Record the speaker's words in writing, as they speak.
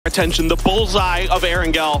attention, the bullseye of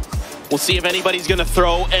Erangel. We'll see if anybody's going to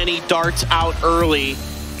throw any darts out early.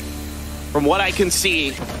 From what I can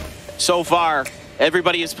see so far,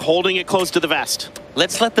 everybody is holding it close to the vest.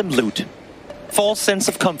 Let's let them loot. False sense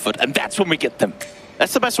of comfort, and that's when we get them.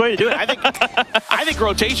 That's the best way to do it. I think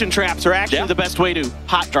rotation traps are actually the best way to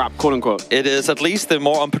hot drop, quote unquote. It is at least the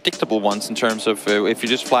more unpredictable ones in terms of if you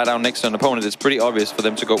just fly down next to an opponent, it's pretty obvious for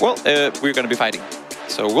them to go, well, we're going to be fighting.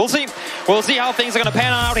 So we'll see. We'll see how things are going to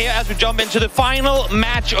pan out here as we jump into the final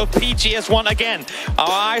match of PGS 1 again.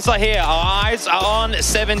 Our eyes are here. Our eyes are on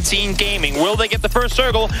 17 Gaming. Will they get the first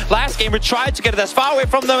circle? Last game we tried to get it as far away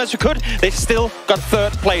from them as we could. They still got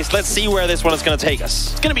third place. Let's see where this one is going to take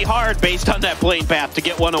us. It's going to be hard based on that plane path to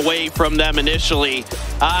get one away from them initially.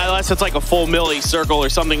 Unless it's like a full milli circle or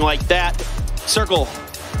something like that. Circle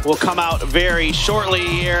will come out very shortly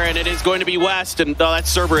here, and it is going to be west, and that's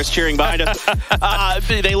Cerberus cheering behind us.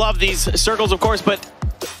 They love these circles, of course, but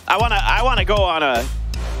I want to go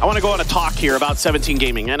on a talk here about 17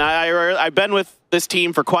 Gaming, and I've been with this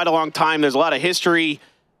team for quite a long time. There's a lot of history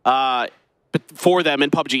for them in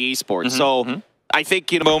PUBG Esports, so. I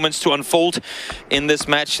think, moments to unfold in this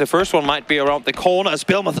match. The first one might be around the corner as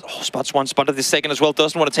Billman spots one, spotted the second as well.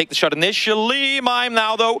 Doesn't want to take the shot initially. Mime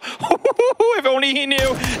now, though. If only he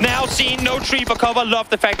knew. Now seen, no tree for cover. Love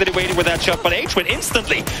the fact that he waited with that shot, but H went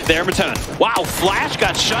instantly there in return. Wow, Flash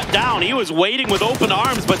got shut down. He was waiting with open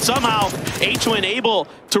arms, but somehow H went able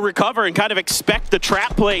to recover and kind of expect the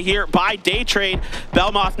trap play here by Daytrade.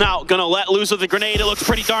 Belmoth now gonna let loose with the grenade. It looks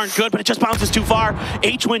pretty darn good, but it just bounces too far.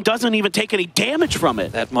 H-Win doesn't even take any damage from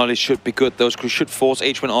it. That molly should be good. Those should force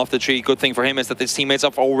H-Win off the tree. Good thing for him is that his teammates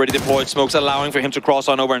have already deployed smokes, allowing for him to cross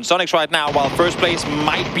on over. And Soniqs right now, while first place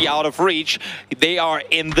might be out of reach, they are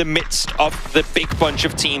in the midst of the big bunch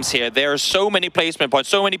of teams here. There are so many placement points,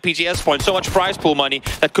 so many PGS points, so much prize pool money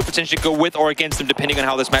that could potentially go with or against them depending on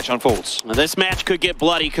how this match unfolds. Now, this match could get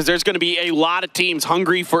bloody because there's going to be a lot of teams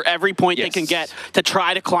hungry for every point they can get to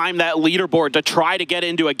try to climb that leaderboard, to try to get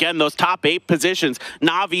into, again, those top 8 positions.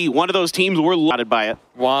 Na'Vi, one of those teams, we're lauded by it.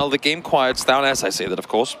 While the game quiets down, as I say that, of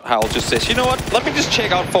course, HOWL just says, you know what, let me just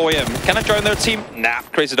check out 4AM. Can I join their team? Nah,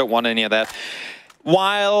 crazy, don't want any of that.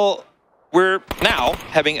 While we're now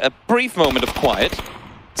having a brief moment of quiet,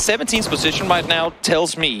 17's position right now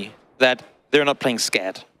tells me that they're not playing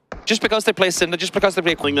scared. Just because they play Cinder, just because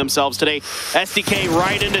they play themselves today. SDK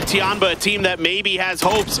right into Tianba, a team that maybe has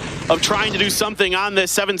hopes of trying to do something on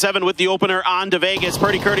this 7-7 with the opener on to Vegas.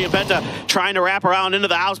 Purdy, Curdy, and Penta trying to wrap around into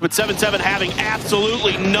the house, but 7-7 having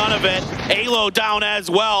absolutely none of it. Alo down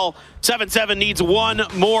as well. 7-7 needs one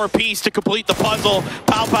more piece to complete the puzzle.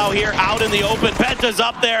 Pow Pow here out in the open. Penta's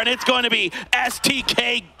up there, and it's going to be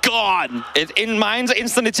STK gone. In minds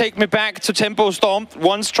instantly take me back to Tempo Storm.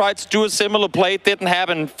 Once tried to do a similar play, it didn't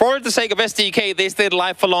happen. For the sake of STK, they stayed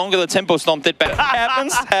alive for longer. The Tempo Storm did better.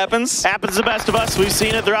 Happens. Happens to the best of us. We've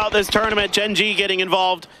seen it throughout this tournament. Gen.G getting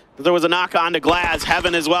involved. There was a knock on to Glass.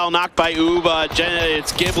 Heaven as well, knocked by Uba.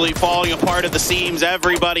 It's GHIBLI falling apart at the seams.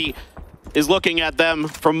 Everybody is looking at them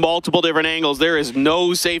from multiple different angles. There is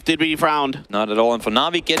no safety to be found. Not at all. And for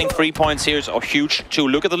Na'Vi, getting 3 points here is huge too.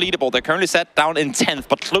 Look at the leaderboard. They're currently set down in 10th,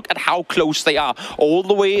 but look at how close they are. All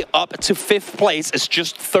the way up to 5th place is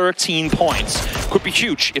just 13 points. Could be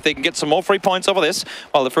huge if they can get some more 3 points over this.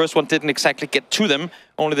 While the first one didn't exactly get to them.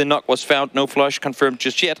 Only the knock was found. No flush confirmed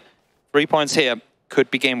just yet. 3 points here could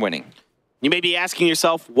be game winning. You may be asking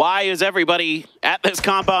yourself, why is everybody at this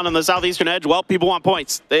compound on the southeastern edge? Well, people want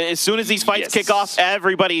points. As soon as these fights kick off,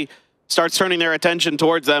 everybody starts turning their attention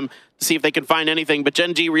towards them to see if they can find anything. But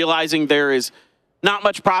Gen.G realizing there is not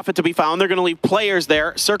much profit to be found, they're going to leave players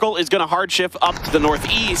there. Circle is going to hard shift up to the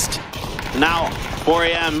northeast. Now,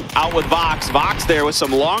 4AM out with Vox. Vox there with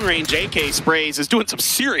some long-range AK sprays is doing some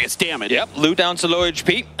serious damage. Yep, Lou down to low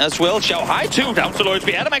HP as well. Xiaohai too down to low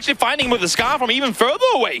HP. Adam actually finding him with the Scar from even further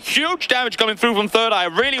away. Huge damage coming through from Third Eye.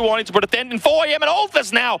 Really wanting to put a dent in 4AM and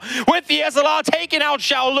Altus now with the SLR taking out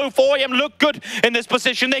Xiao Lu. 4AM look good in this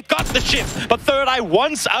position. They got the shift, but Third Eye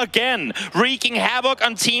once again wreaking havoc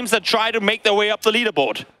on teams that try to make their way up the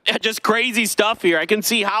leaderboard. Yeah, just crazy stuff here. I can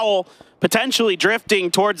see HOWL potentially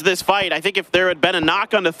drifting towards this fight. I think if there had been a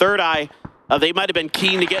knock on the Third Eye, they might have been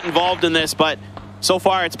keen to get involved in this, but so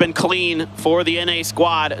far it's been clean for the NA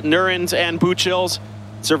squad. Nurins and Buchils,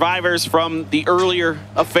 survivors from the earlier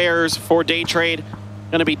affairs for Daytrade,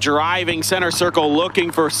 going to be driving center circle,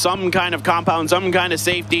 looking for some kind of compound, some kind of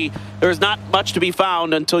safety. There's not much to be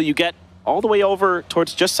found until you get all the way over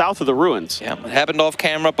towards just south of the ruins. Yeah, it happened off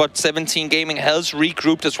camera, but 17 Gaming has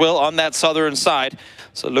regrouped as well on that southern side.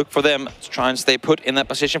 So look for them to try and stay put in that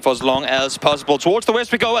position for as long as possible. Towards the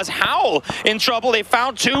west we go as HOWL in trouble. They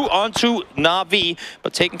found 2 onto Na'Vi,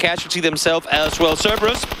 but taking casualty themselves as well.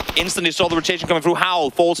 CERBERUS instantly saw the rotation coming through. HOWL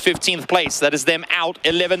falls 15th place. That is them out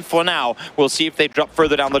 11th for now. We'll see if they drop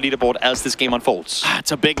further down the leaderboard as this game unfolds.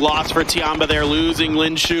 It's a big loss for Tianba. They're losing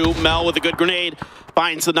Linshu. Mel with a good grenade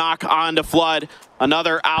finds the knock onto Flood.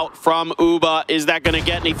 Another out from Uba. Is that going to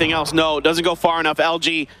get anything else? No, it doesn't go far enough.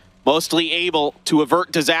 LG mostly able to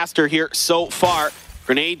avert disaster here so far.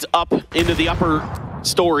 Grenades up into the upper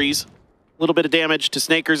stories. A little bit of damage to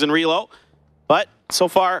Snakers and Relo. But so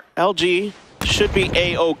far, LG should be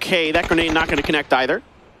A-okay. That grenade not going to connect either.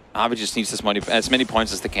 Na'Vi just needs as many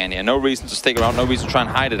points as they can here. No reason to stick around, no reason to try and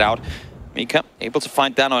hide it out. Mika able to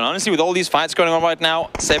find Danawa. And honestly, with all these fights going on right now,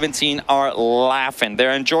 17 are laughing.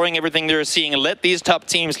 They're enjoying everything they're seeing. Let these top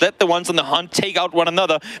teams, let the ones on the hunt take out one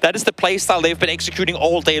another. That is the playstyle they've been executing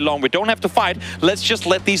all day long. We don't have to fight. Let's just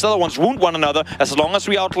let these other ones wound one another. As long as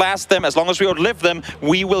we outlast them, as long as we outlive them,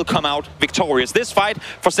 we will come out victorious. This fight,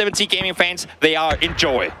 for 17 Gaming fans, they are in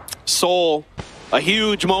joy. Soul, a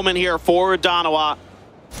huge moment here for Danawa.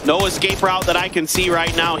 No escape route that I can see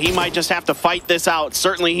right now. He might just have to fight this out.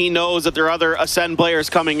 Certainly he knows that there are other Acend players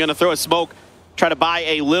coming. Gonna throw a smoke, try to buy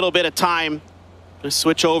a little bit of time. Gonna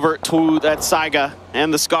switch over to that Saiga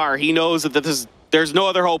and the Scar. He knows that there's no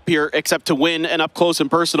other hope here except to win an up-close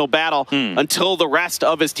and personal battle until the rest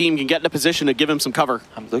of his team can get in a position to give him some cover.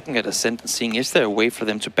 I'm looking at Acend and seeing, is there a way for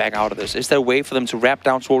them to back out of this? Is there a way for them to wrap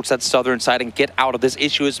down towards that southern side and get out of this?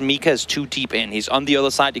 Issue is Mika is too deep in. He's on the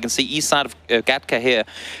other side. You can see east side of Gatka here.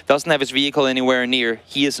 Doesn't have his vehicle anywhere near.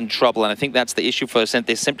 He is in trouble, and I think that's the issue for Acend.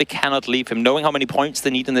 They simply cannot leave him. Knowing how many points they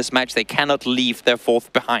need in this match, they cannot leave their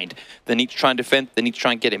fourth behind. They need to try and defend. They need to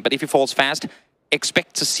try and get him. But if he falls fast,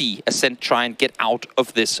 expect to see Acend try and get out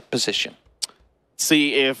of this position.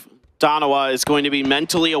 See if Danawa is going to be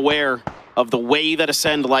mentally aware of the way that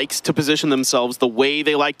Acend likes to position themselves, the way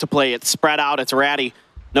they like to play. It's spread out, it's ratty,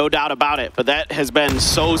 no doubt about it. But that has been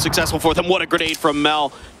so successful for them. What a grenade from Mel.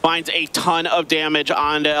 Finds a ton of damage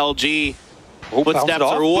onto LG. Footsteps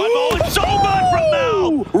are one. Oh, it's so good from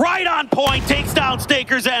Mel! Right on point, takes down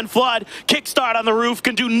Snakers and Flood. Kickstart on the roof,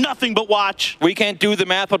 can do nothing but watch. We can't do the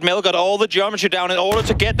math, but Mel got all the geometry down in order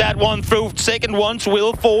to get that one through. Second ones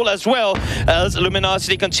will fall as well as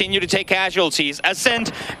Luminosity continue to take casualties.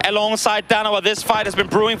 Acend alongside Danawa. This fight has been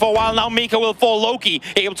brewing for a while now. Mika will fall. Loki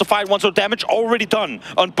able to fight one, so damage already done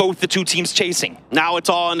on both the two teams chasing. Now it's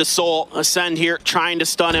all into Soul. Acend here trying to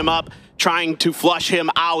stun him up, trying to flush him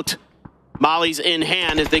out. Molly's in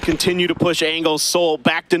hand as they continue to push angles. Soul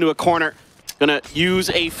backed into a corner. Gonna use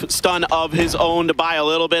a stun of his own to buy a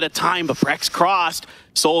little bit of time, but Brex crossed.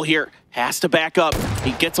 Soul here has to back up.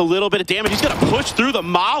 He gets a little bit of damage. He's gonna push through the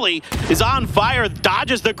Molly. Is on fire,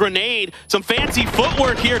 dodges the grenade. Some fancy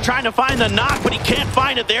footwork here trying to find the knock, but he can't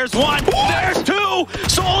find it. There's one, there's two.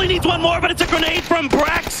 Soul, he needs one more, but it's a grenade from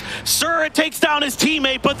Brex. It takes down his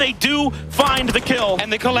teammate, but they do find the kill.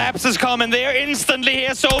 And the collapse is coming there instantly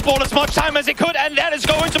here. Soul bought as much time as he could, and that is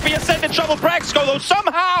going to be Acend in trouble. Brex go though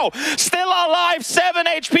somehow still alive. 7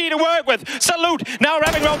 HP to work with. Salute now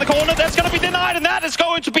wrapping around the corner. That's gonna be denied, and that is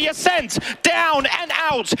going to be Acend down and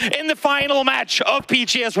out in the final match of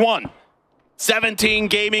PGS 1. 17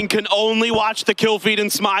 Gaming can only watch the kill feed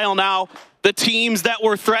and smile now. The teams that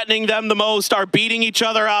were threatening them the most are beating each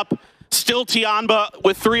other up. Still Tianba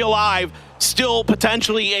with 3 alive. Still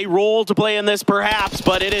potentially a role to play in this perhaps,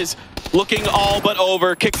 but it is looking all but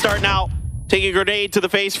over. Kickstart now. Taking a grenade to the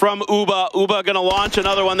face from Uba. Uba gonna launch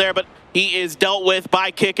another one there, but he is dealt with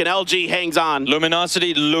by Kick, and LG hangs on.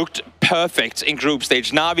 Luminosity looked perfect in group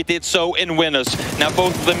stage. Na'Vi did so in winners. Now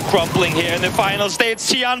both of them crumbling here in the final stage.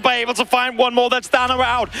 Tianba able to find one more. That's Danawa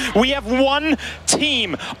out. We have one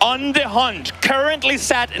team on the hunt, currently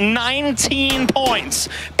sat 19 points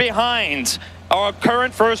behind our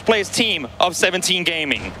current first place team of 17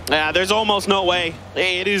 Gaming. Yeah, there's almost no way.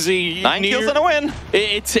 It is a 9 kills and a win.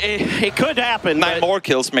 It could happen. 9 more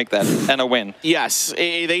kills make that and a win. Yes,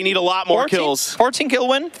 they need a lot more 14, kills. 14 kill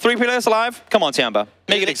win, 3 players alive. Come on, Tianba.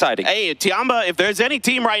 Make it exciting. Hey, Tianba, if there's any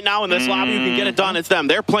team right now in this lobby who can get it done, it's them.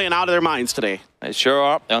 They're playing out of their minds today. They sure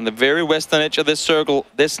are. On the very western edge of this circle,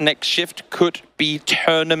 this next shift could be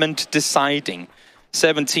tournament deciding.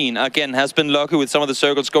 17, again, has been lucky with some of the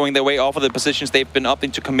circles going their way off of the positions they've been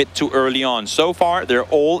opting to commit to early on. So far, they're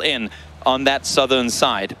all in on that southern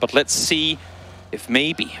side. But let's see if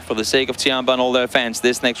maybe, for the sake of Tianba and all their fans,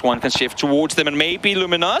 this next one can shift towards them. And maybe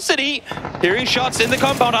Luminosity, hearing shots in the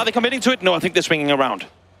compound. Are they committing to it? No, I think they're swinging around.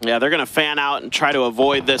 Yeah, they're going to fan out and try to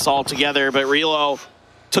avoid this altogether, but Relo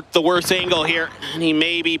took the worst angle here, and he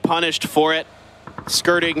may be punished for it.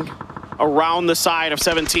 Skirting around the side of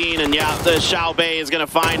 17, and yeah, the Xiao Bei is going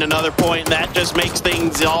to find another point. That just makes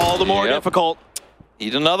things all the more difficult.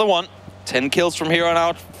 Need another one. 10 kills from here on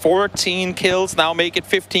out. 14 kills, now make it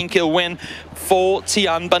 15 kill win for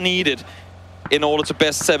Tianba needed in order to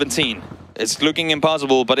best 17. It's looking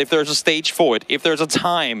impossible, but if there's a stage for it, if there's a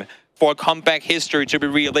time for a comeback history to be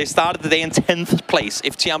real, they started the day in 10th place.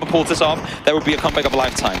 If Tianba pulls this off, that would be a comeback of a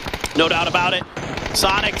lifetime. No doubt about it.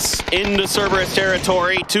 Soniqs into Cerberus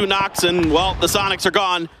territory, 2 knocks, and well, the Soniqs are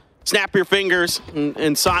gone. Snap your fingers,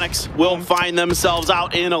 and Soniqs will find themselves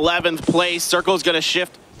out in 11th place. Circle's gonna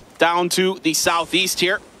shift down to the southeast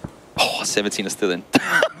here. Oh, 17 is still in.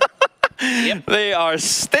 Yep. They are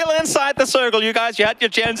still inside the circle, you guys. You had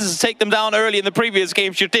your chances to take them down early in the previous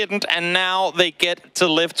games. You didn't, and now they get to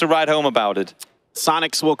live to write home about it.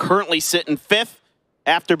 Soniqs will currently sit in 5th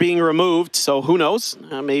after being removed, so who knows?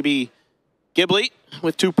 Maybe GHIBLI,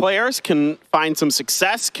 with 2 players, can find some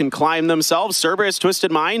success, can climb themselves. Cerberus,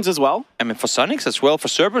 Twisted Minds as well. I mean, for Soniqs as well, for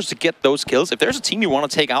Cerberus to get those kills, if there's a team you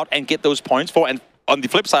want to take out and get those points for, and on the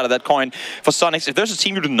flip side of that coin, for Soniqs, if there's a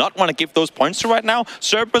team you do not want to give those points to right now,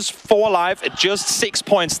 Cerberus 4 alive at just 6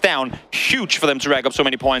 points down. Huge for them to rack up so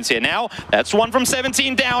many points here. Now, that's 1 from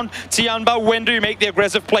 17 down. Tianba, when do you make the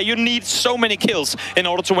aggressive play? You need so many kills in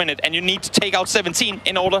order to win it, and you need to take out 17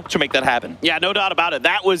 in order to make that happen. Yeah, no doubt about it.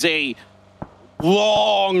 That was a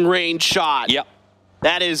long-range shot. Yep.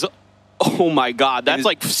 That is, oh my god, that's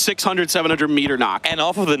like 600, 700 meter knock. And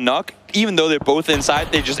off of the knock, even though they're both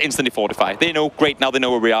inside, they just instantly fortify. They know, great, now they know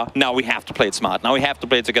where we are. Now we have to play it smart. Now we have to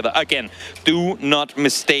play it together. Again, do not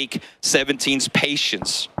mistake 17's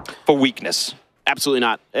patience for weakness. Absolutely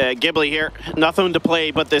not. GHIBLI here, nothing to play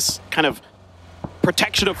but this kind of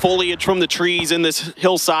protection of foliage from the trees in this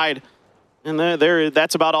hillside. And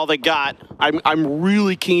that's about all they got. I'm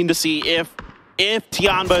really keen to see if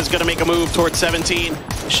Tianba is going to make a move towards 17.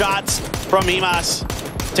 Shots from Imas.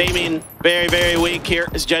 Taming very, very weak here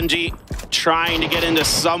is GenG trying to get into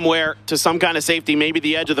somewhere to some kind of safety, maybe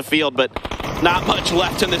the edge of the field, but not much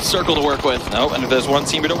left in this circle to work with. No, and if there's one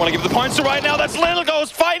team we don't want to give the points to right now, that's Little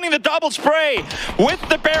Ghost finding the double spray with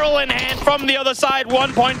the barrel in hand from the other side.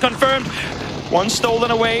 1 point confirmed. 1 stolen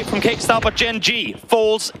away from Kickstart, but GenG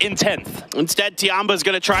falls in 10th. Instead, Tianba is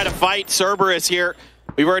going to try to fight Cerberus here.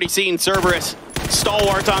 We've already seen Cerberus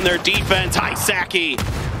stalwart on their defense. Hisaki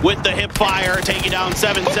with the hip fire, taking down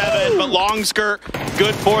 7-7, but long skirt,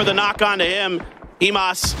 good for the knock onto him.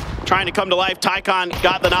 Imas trying to come to life. Tycon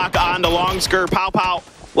got the knock on to long skirt. Pow Pow,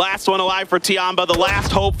 last one alive for Tianba. The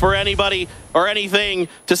last hope for anybody or anything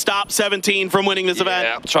to stop 17 from winning this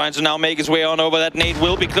event. Trying to now make his way on over. That nade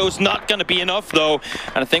will be close. Not going to be enough, though.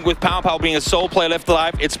 And I think with Pow Pow being a sole player left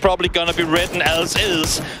alive, it's probably going to be written as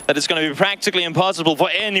is that it's going to be practically impossible for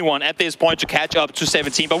anyone at this point to catch up to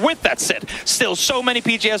 17. But with that said, still so many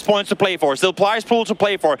PGS points to play for. Still prize pool to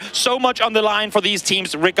play for. So much on the line for these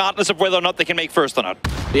teams, regardless of whether or not they can make first or not.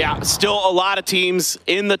 Yeah, still a lot of teams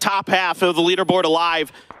in the top half of the leaderboard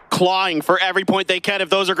alive, clawing for every point they can. If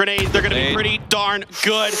those are grenades, they're going to be pretty darn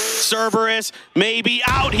good. Cerberus maybe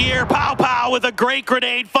out here. Pow Pow with a great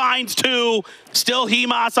grenade, finds 2. Still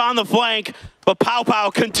Himas on the flank, but Pow Pow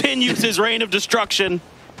continues his reign of destruction.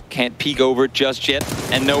 Can't peek over just yet,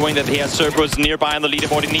 and knowing that he has Cerberus nearby on the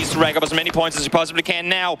leaderboard, he needs to rack up as many points as he possibly can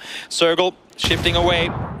now. Circle shifting away.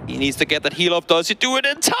 He needs to get that heal off. Does he do it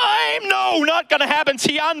in time? No, not going to happen.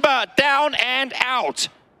 Tianba down and out.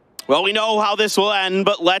 Well, we know how this will end,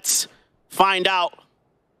 but let's find out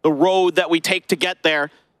the road that we take to get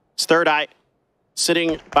there. It's Third Eye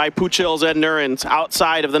sitting by Puchil's and Nuren's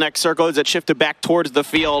outside of the next circle as it shifted back towards the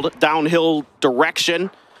field, downhill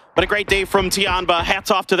direction. But a great day from Tianba. Hats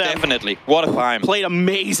off to them. Definitely. What a climb. Played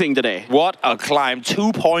amazing today. What a climb.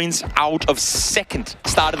 2 points out of 2nd.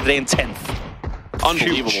 Started the day in 10th.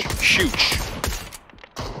 Unbelievable. Huge.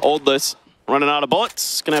 Oldless running out of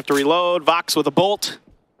bullets. Gonna have to reload. Vox with a bolt.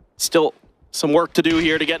 Still some work to do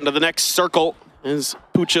here to get into the next circle, as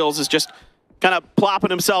Puchil's is just kind of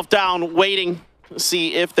plopping himself down, waiting to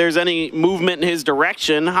see if there's any movement in his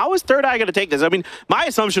direction. How is Third Eye going to take this? I mean, my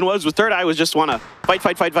assumption was with Third Eye was just want to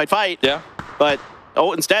fight. Yeah. But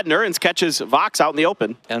instead, Nuren's catches Vox out in the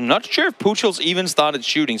open. I'm not sure if Puchil's even started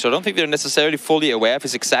shooting, so I don't think they're necessarily fully aware of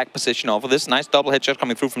his exact position off of this. Nice double headshot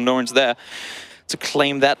coming through from Nuren's there to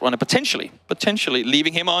claim that one, and potentially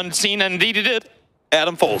leaving him on scene, and indeed he did.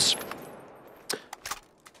 Adam falls.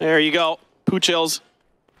 There you go. Puchil's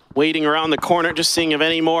waiting around the corner, just seeing if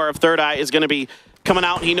any more of Third Eye is going to be coming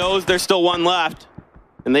out. He knows there's still one left.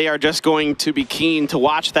 and they are just going to be keen to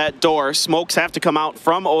watch that door. Smokes have to come out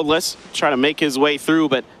from Oldless, try to make his way through,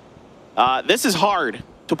 but this is hard,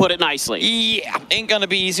 to put it nicely. Yeah, ain't gonna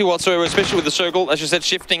be easy whatsoever, especially with the circle, as you said,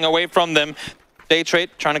 shifting away from them. Daytrade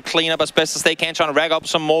trying to clean up as best as they can, trying to rag up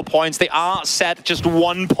some more points. They are set just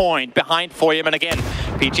 1 point behind for him. And again,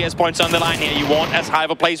 PGS points on the line here. You want as high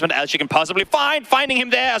of a placement as you can possibly find. Finding him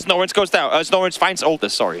there as Norrens goes down. As Norrens finds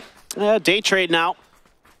Oldest, sorry. Daytrade now.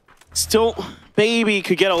 Still, maybe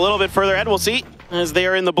could get a little bit further ahead. We'll see. As they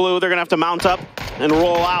are in the blue, they're going to have to mount up and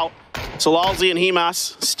roll out. So Lalzi and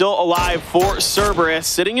Hemas still alive for Cerberus,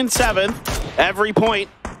 sitting in 7th. Every point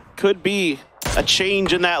could be a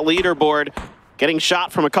change in that leaderboard. Getting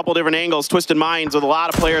shot from a couple different angles. Twisted Minds with a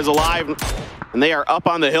lot of players alive, and they are up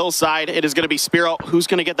on the hillside. It is going to be Spiro who's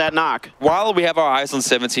going to get that knock. While we have our eyes on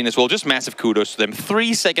 17 as well, just massive kudos to them.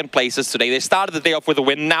 3 second places today. They started the day off with a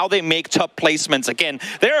win. Now they make top placements again.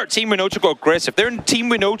 They're a team we know to go aggressive. They're a team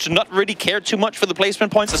we know to not really care too much for the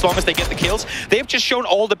placement points as long as they get the kills. They've just shown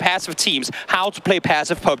all the passive teams how to play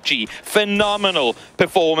passive PUBG. Phenomenal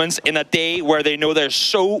performance in a day where they know there's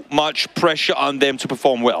so much pressure on them to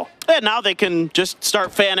perform well. And now they can just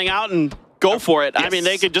start fanning out and go for it. Yes. I mean,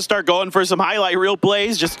 they could just start going for some highlight reel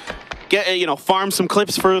plays, just get, you know, farm some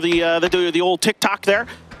clips for the old TikTok there.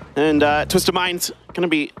 And Twisted Minds going to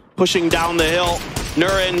be pushing down the hill.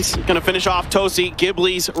 Nuren's going to finish off Tosi.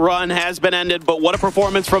 GHIBLI's run has been ended, but what a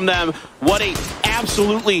performance from them. What a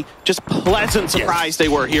absolutely just pleasant surprise they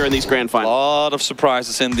were here in these grand finals. A lot of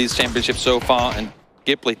surprises in these championships so far, and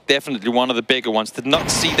GHIBLI, definitely one of the bigger ones. Did not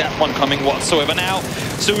see that one coming whatsoever. Now,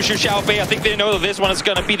 Sushu, Xiaobei, I think they know that this one is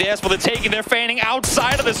going to be theirs, but they're taking their fanning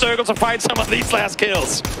outside of the circle to find some of these last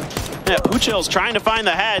kills. Yeah, Puchil's trying to find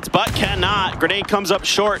the heads, but cannot. Grenade comes up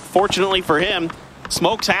short, fortunately for him.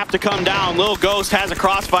 Smokes have to come down. Lil Ghost has a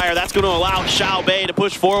crossfire. That's going to allow Xiaobei to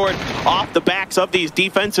push forward off the backs of these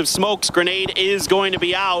defensive smokes. Grenade is going to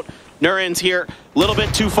be out. Nuren's here, a little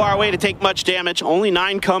bit too far away to take much damage. Only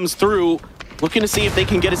 9 comes through. Looking to see if they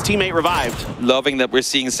can get his teammate revived. Loving that we're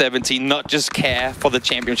seeing 17 not just care for the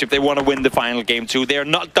championship. They want to win the final game too. They're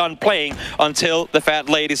not done playing until the fat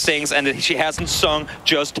lady sings, and she hasn't sung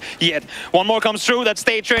just yet. One more comes through. That's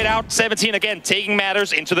Daytrade out. 17 again, taking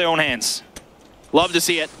matters into their own hands. Love to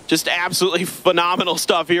see it. Just absolutely phenomenal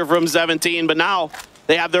stuff here from 17. But now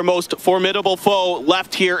they have their most formidable foe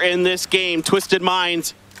left here in this game. Twisted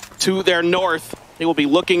Minds to their north. They will be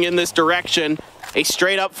looking in this direction. A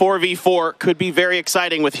straight-up 4v4 could be very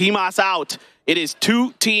exciting. With Hemas out, it is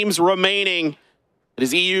 2 teams remaining. It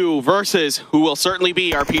is EU versus who will certainly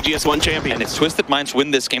be our PGS 1 champion. And if Twisted Minds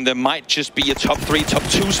win this game, there might just be a top 3, top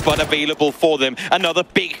 2 spot available for them. Another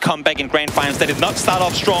big comeback in Grand Finals. They did not start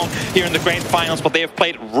off strong here in the Grand Finals, but they have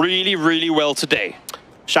played really, really well today.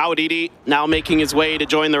 Xiaodidi now making his way to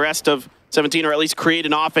join the rest of 17, or at least create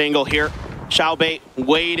an off angle here. Xiaobei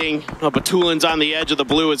waiting. Batulin's on the edge of the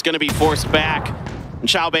blue, is going to be forced back. And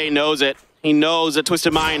Xiaobei knows it. He knows that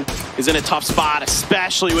Twisted Mind is in a tough spot,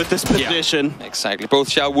 especially with this position. Yeah, exactly. Both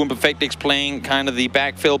Xiaowu and Perfectix playing kind of the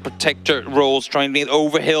backfill protector roles, trying to get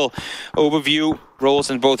overhill, overview roles,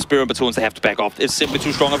 and both Spiro and Batulins, they have to back off. It's simply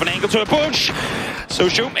too strong of an angle to a push. So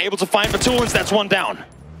Shoom able to find Batulins. That's 1 down.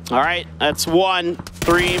 All right, that's 1.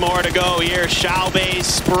 3 more to go here. Xiaobei's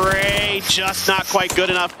spray, just not quite good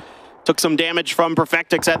enough. Took some damage from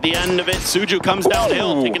Perfectix at the end of it. Suju comes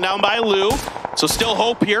downhill, taken down by Lu. So still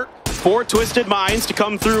hope here for Twisted Minds to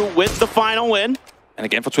come through with the final win. And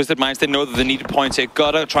again, for Twisted Minds, they know that they need points. They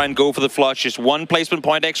gotta try and go for the flush. Just 1 placement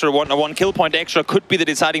point extra, one kill point extra could be the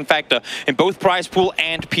deciding factor in both prize pool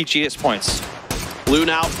and PGS points. Lu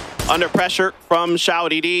now under pressure from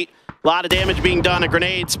Xiaodidi. A lot of damage being done. A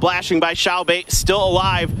grenade splashing by Xiaobei, still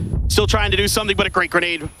alive. Still trying to do something, but a great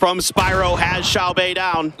grenade from Spyro has Xiaobei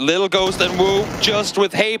down. Little Ghost and Wu just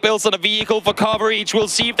with hay builds on a vehicle for cover each. We'll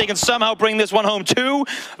see if they can somehow bring this one home. 2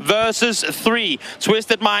 versus 3.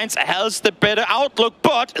 Twisted Minds has the better outlook,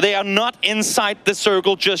 but they are not inside the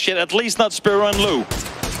circle just yet, at least not Spyro and Lu.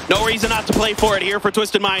 No reason not to play for it here for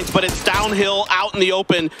Twisted Minds, but it's downhill out in the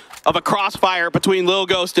open of a crossfire between Lil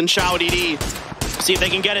Ghost and Xiaodidi. See if they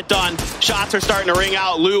can get it done. Shots are starting to ring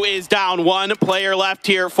out. Lu is down. 1 player left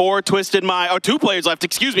here for Twisted Minds. Or 2 players left,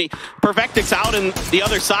 excuse me. Perfectix out in the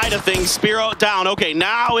other side of things. Spiro down. Okay,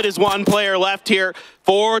 now it is 1 player left here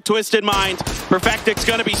for Twisted Minds. Perfectix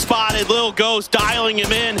gonna be spotted. Lil Ghost dialing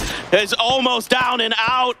him in. Is almost down and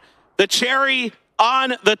out. The cherry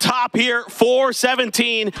on the top here for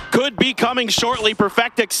 17 could be coming shortly.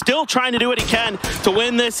 Perfectix still trying to do what he can to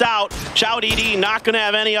win this out. Xiaodidi not going to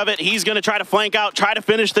have any of it. He's going to try to flank out, try to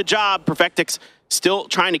finish the job. Perfectix still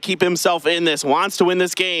trying to keep himself in this, wants to win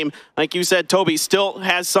this game. Like you said, Toby still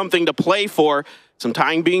has something to play for. Some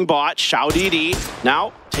time being bought. HOWL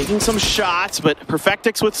now taking some shots, but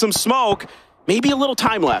Perfectix with some smoke. Maybe a little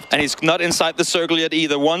time left. And he's not inside the circle yet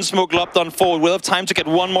either. One smoke lobbed on forward. We'll have time to get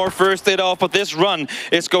one more first aid off, but this run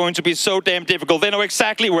is going to be so damn difficult. They know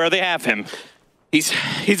exactly where they have him. He's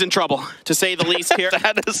in trouble, to say the least here.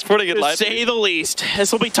 That is putting it lightly. To say the least.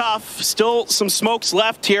 This will be tough. Still some smokes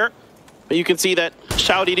left here. But you can see that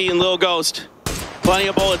HOWL and Lil Ghost, plenty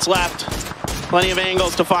of bullets left. Plenty of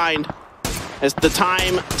angles to find. As the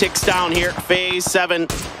time ticks down here, Phase 7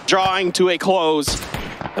 drawing to a close.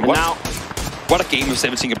 And now... What a game of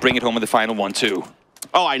 17 can bring it home in the final one, too.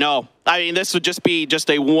 Oh, I know. I mean, this would just be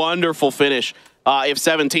a wonderful finish if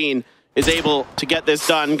 17 is able to get this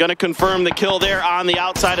done. Gonna confirm the kill there on the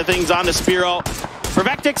outside of things on the Spiro.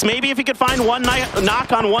 Perfectix, maybe if he could find one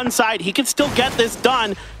knock on one side, he could still get this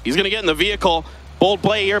done. He's gonna get in the vehicle. Bold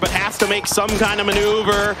play here, but has to make some kind of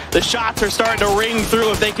maneuver. The shots are starting to ring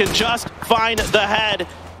through. If they can just find the head,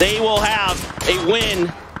 they will have a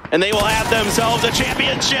win. And they will have themselves a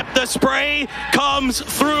championship. The spray comes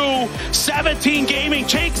through. 17 Gaming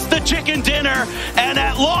takes the chicken dinner. And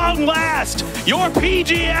at long last, your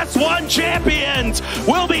PGS 1 champions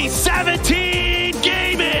will be 17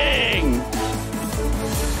 Gaming.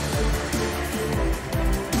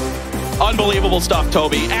 Unbelievable stuff,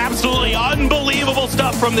 Toby. Absolutely unbelievable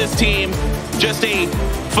stuff from this team. Just a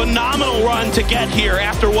phenomenal run to get here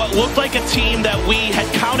after what looked like a team that we had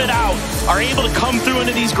counted out are able to come through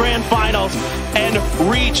into these grand finals and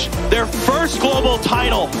reach their first global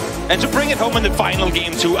title. And to bring it home in the final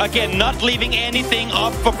game too, again, not leaving anything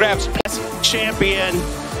up for grabs. Champion,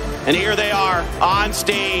 and here they are on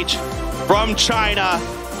stage from China.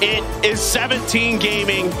 It is 17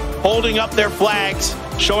 Gaming holding up their flags,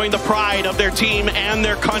 showing the pride of their team and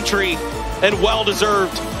their country, and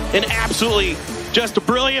well-deserved. An absolutely just a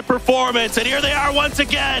brilliant performance. And here they are once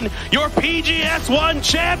again, your PGS 1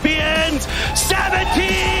 champions,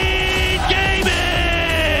 17